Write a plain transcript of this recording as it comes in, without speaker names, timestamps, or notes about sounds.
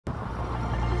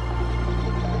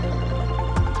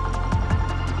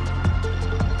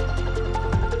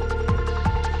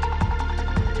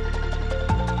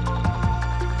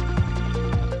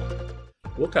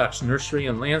Wilcox Nursery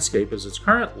and Landscape, as it's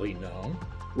currently known,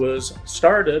 was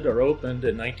started or opened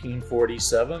in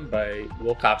 1947 by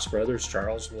Wilcox brothers,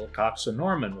 Charles Wilcox and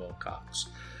Norman Wilcox.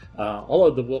 All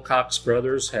of the Wilcox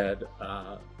brothers had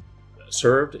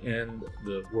served in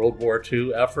the World War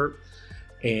II effort,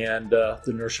 and the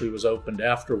nursery was opened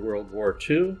after World War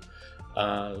II.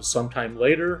 Sometime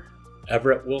later,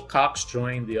 Everett Wilcox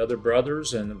joined the other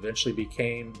brothers and eventually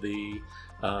became the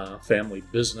family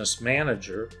business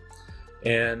manager.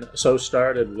 And so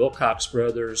started Wilcox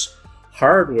Brothers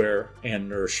Hardware and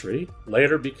Nursery,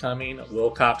 later becoming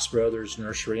Wilcox Brothers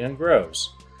Nursery and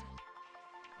Grows.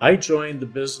 I joined the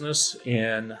business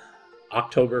in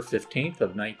October 15th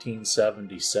of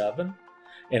 1977.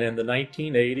 And in the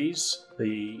 1980s,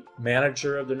 the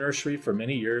manager of the nursery for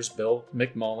many years, Bill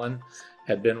McMullen,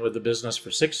 had been with the business for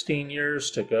 16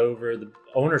 years, took over the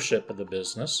ownership of the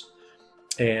business,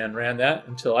 and ran that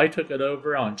until I took it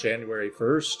over on January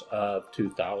 1st of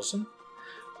 2000.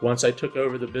 Once I took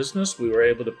over the business, we were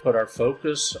able to put our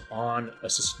focus on a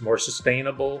more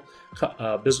sustainable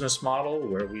business model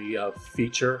where we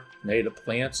feature native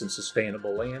plants and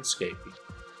sustainable landscaping.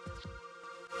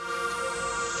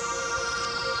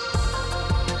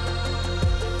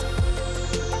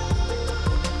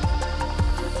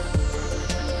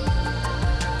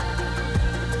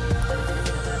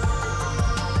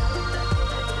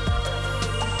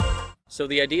 So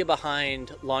the idea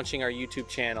behind launching our YouTube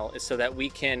channel is so that we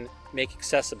can make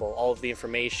accessible all of the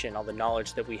information, all the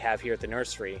knowledge that we have here at the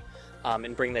nursery,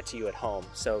 and bring that to you at home.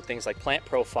 So things like plant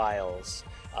profiles,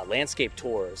 landscape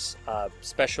tours,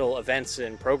 special events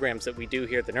and programs that we do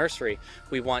here at the nursery,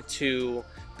 we want to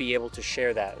be able to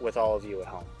share that with all of you at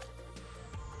home.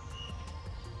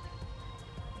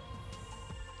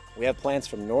 We have plants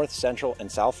from North, Central,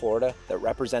 and South Florida that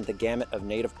represent the gamut of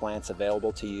native plants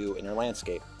available to you in your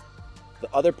landscape.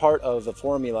 The other part of the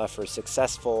formula for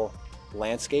successful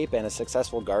landscape and a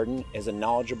successful garden is a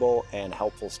knowledgeable and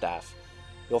helpful staff.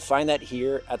 You'll find that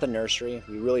here at the nursery,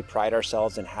 we really pride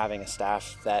ourselves in having a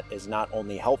staff that is not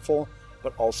only helpful,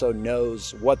 but also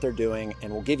knows what they're doing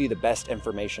and will give you the best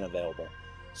information available.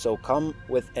 So come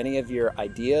with any of your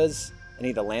ideas, any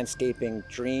of the landscaping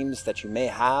dreams that you may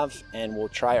have, and we'll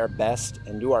try our best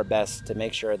and do our best to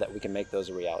make sure that we can make those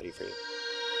a reality for you.